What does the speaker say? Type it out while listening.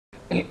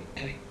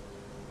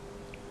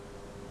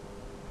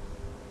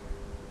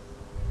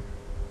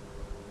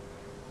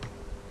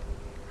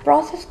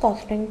Process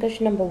costing.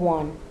 Question number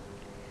 1.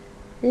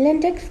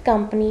 Lindex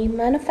company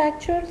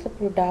manufactures a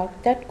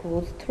product that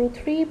goes through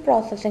 3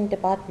 processing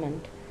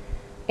departments.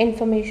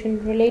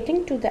 Information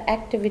relating to the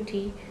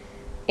activity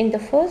in the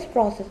first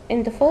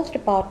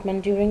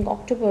department during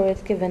October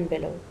is given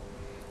below.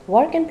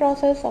 Work in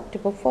process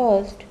October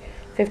 1st,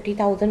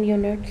 50,000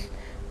 units.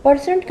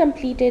 Percent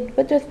completed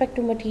with respect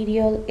to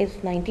material is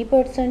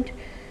 90%.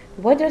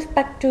 With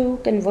respect to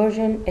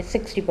conversion is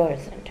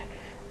 60%.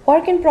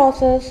 Work in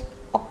process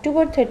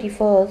October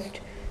 31st,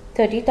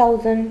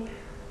 30,000.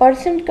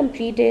 Percent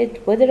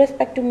completed with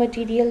respect to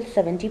material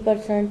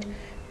 70%.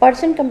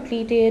 Percent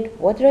completed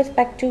with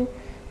respect to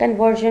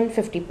conversion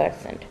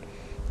 50%.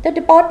 The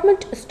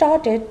department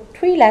started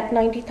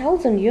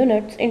 3,90,000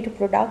 units into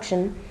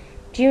production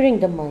during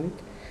the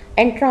month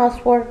and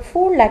transferred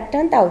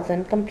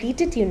 4,10,000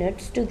 completed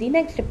units to the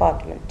next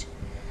department.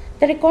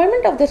 The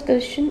requirement of this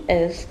question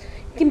is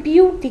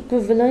compute the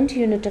equivalent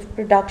unit of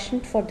production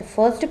for the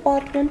first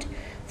department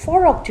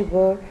for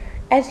October,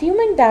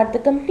 assuming that the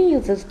company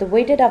uses the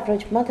weighted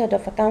average method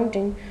of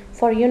accounting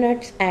for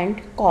units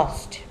and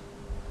cost.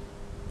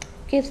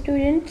 Okay,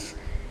 students,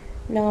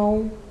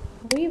 now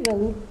we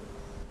will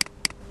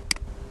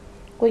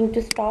going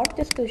to start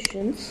these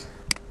questions.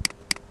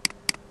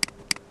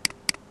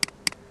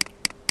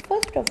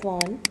 First of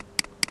all,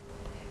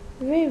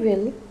 we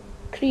will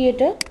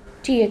create a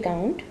T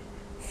account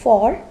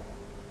for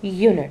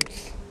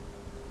units.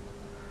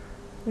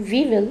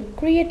 We will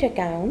create T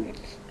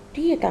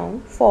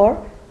account for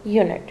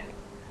unit.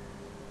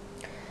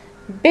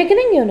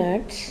 Beginning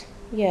units,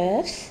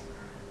 yes.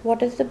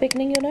 What is the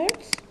beginning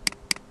units?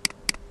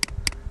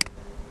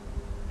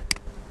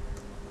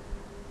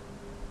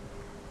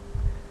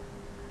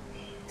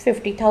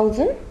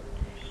 $50,000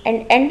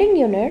 and ending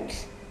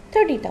units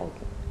 30,000.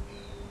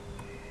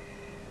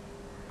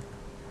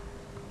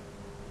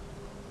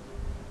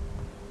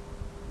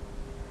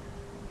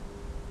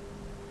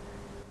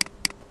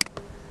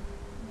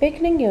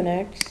 Beginning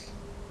units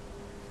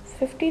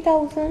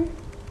 50,000,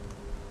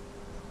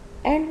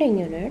 ending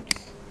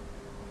units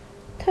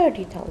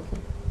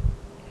 30,000.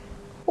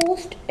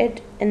 Post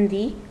it in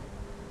the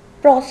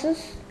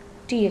process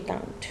T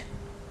account.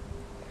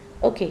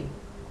 Okay.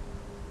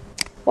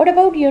 What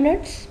about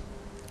units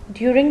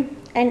during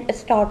and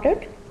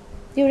started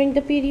during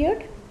the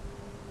period?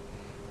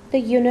 The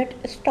unit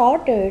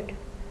started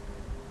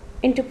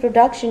into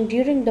production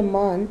during the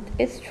month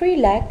is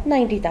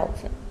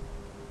 3,90,000.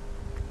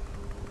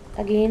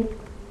 Again,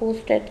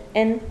 post it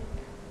in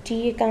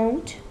T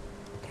account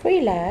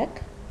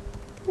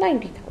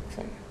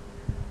 3,90,000.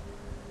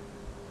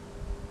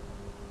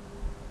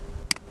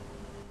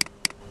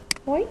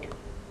 Right?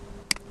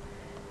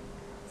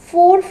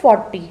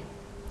 440.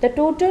 The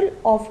total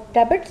of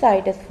debit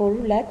side is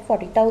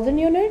 4,40,000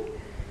 unit,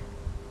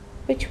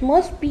 which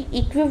must be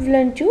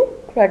equivalent to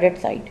credit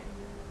side.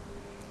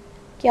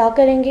 क्या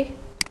करेंगे?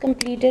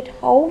 Completed.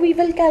 How we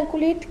will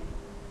calculate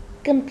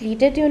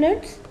completed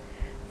units?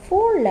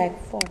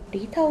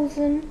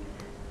 4,40,000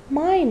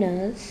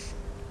 minus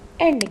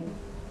ending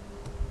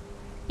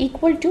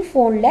equal to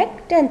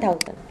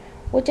 4,10,000,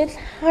 which is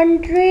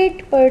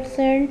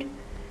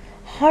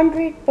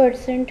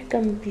 100%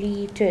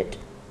 completed,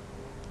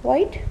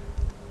 right?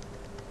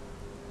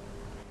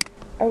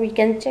 Or we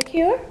can check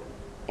here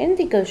in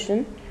the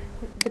question,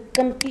 the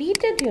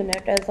completed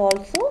unit is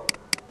also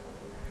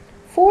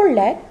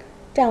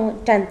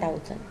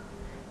 4,10,000,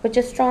 which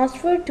is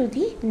transferred to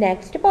the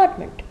next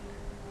department.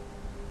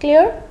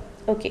 Clear?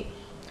 Okay.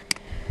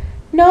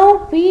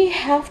 Now we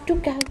have to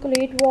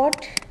calculate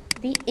what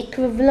the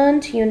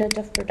equivalent unit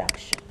of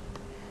production.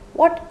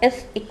 What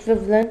is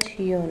equivalent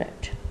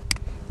unit?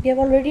 We have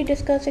already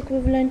discussed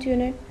equivalent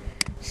unit.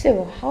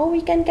 So how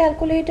we can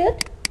calculate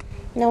it?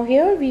 Now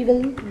here we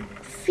will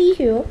see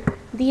here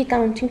the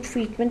accounting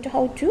treatment,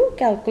 how to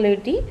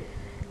calculate the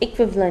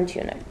equivalent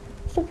unit.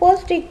 So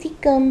first take the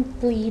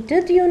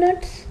completed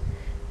units,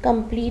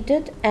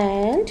 completed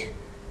and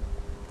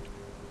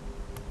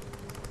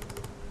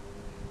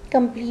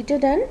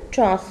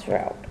transfer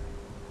out.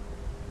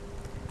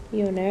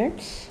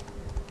 Units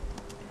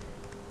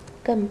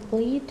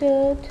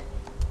completed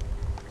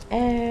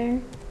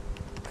and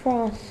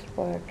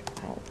transferred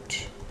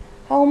out.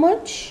 How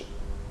much?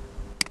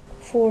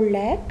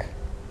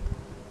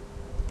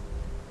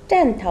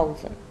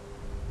 4,10,000.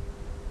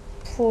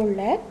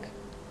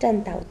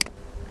 4,10,000.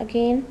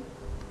 Again,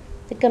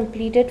 the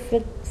completed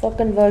for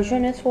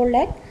conversion is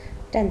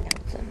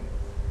 4,10,000.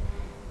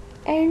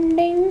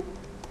 Ending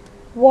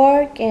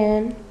work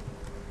in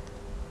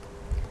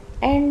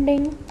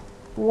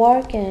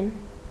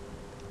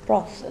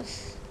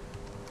process.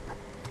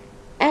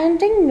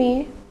 Ending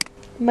में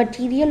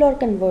material और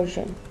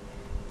conversion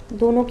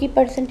दोनों की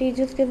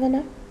percentages given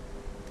है.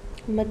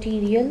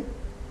 Material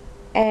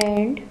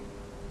and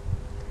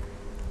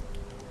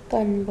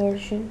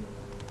conversion,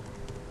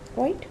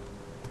 right?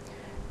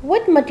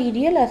 With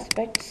material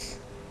aspects,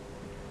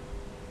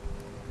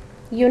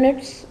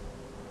 units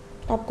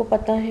आपको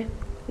पता है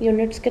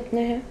units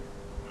कितने हैं,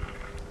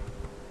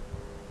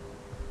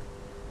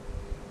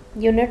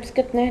 यूनिट्स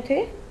कितने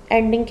थे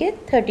एंडिंग के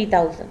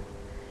 30,000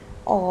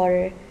 और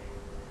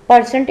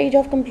percentage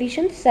of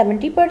completion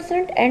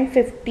 70% and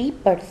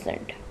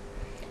 50%,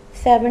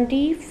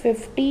 70,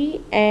 50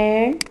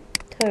 and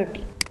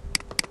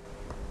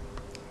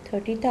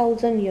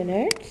 30,000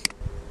 units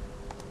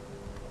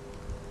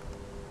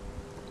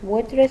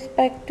with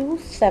respect to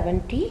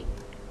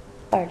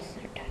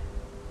 70%.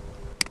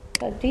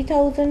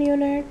 30,000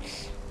 units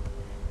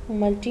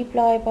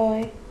multiply by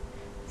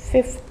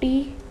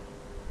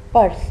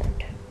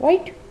 50%,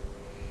 right?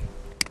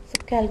 So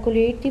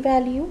calculate the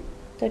value.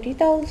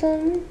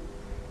 30,000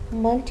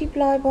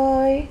 multiply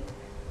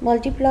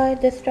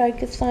the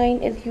strike sign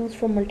is used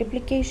for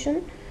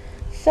multiplication,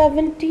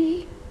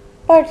 70%.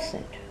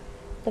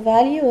 The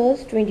value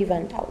is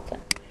 21,000.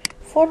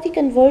 For the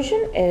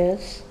conversion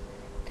is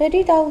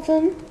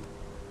 30,000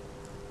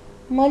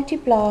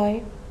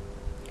 multiply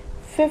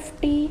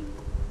 50%.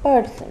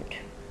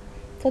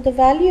 So the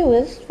value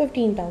is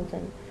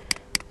 15,000.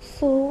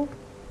 So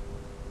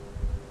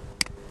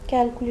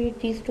calculate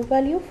these two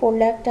values,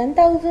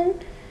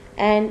 4,10,000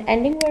 and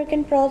ending work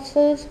in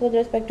process with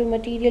respect to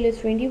material is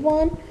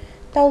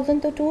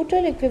 21,000. The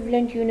total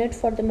equivalent unit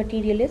for the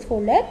material is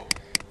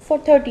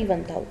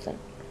 31,000.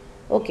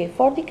 Okay,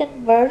 for the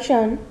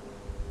conversion,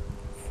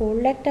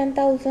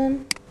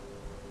 4,10,000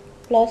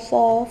 plus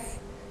of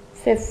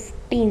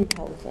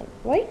 15,000,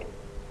 right?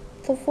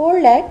 So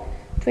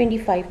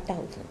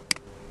 4,25,000.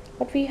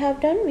 What we have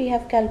done, we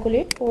have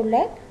calculated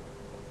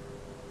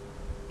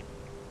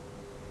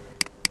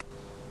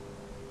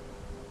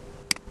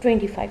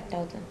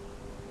 4,25,000.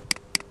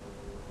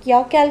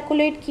 क्या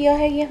calculate किया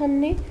है ये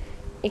हमने,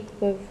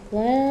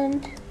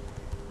 equivalent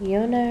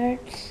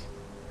units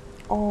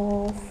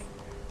of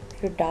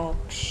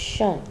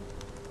production.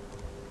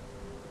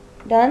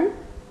 Done.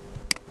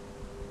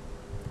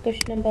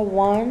 Question number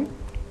 1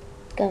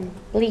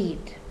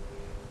 complete.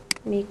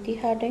 Make the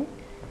heading.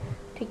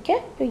 ठीक है,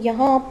 तो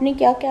यहाँ आपने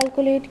क्या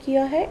कैलकुलेट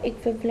किया है,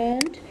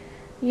 equivalent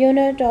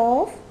unit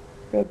of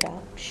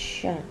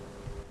production.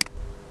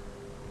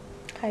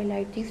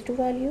 Highlight these two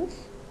values.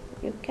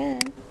 You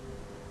can.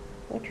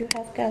 What you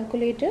have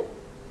calculated,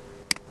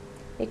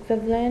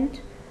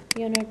 equivalent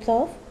units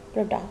of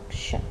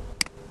production.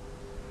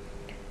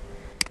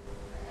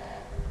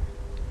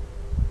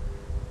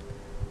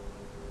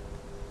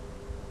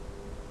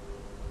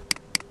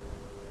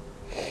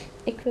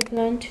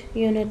 Equivalent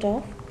unit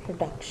of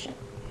production.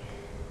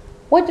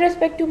 With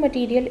respect to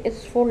material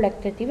is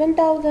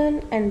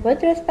 4,31,000 and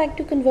with respect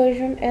to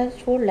conversion is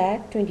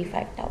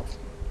 4,25,000.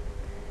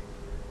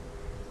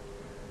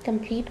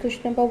 Complete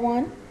question number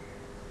 1.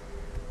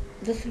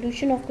 The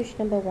solution of question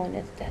number 1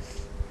 is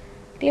this.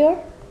 Clear?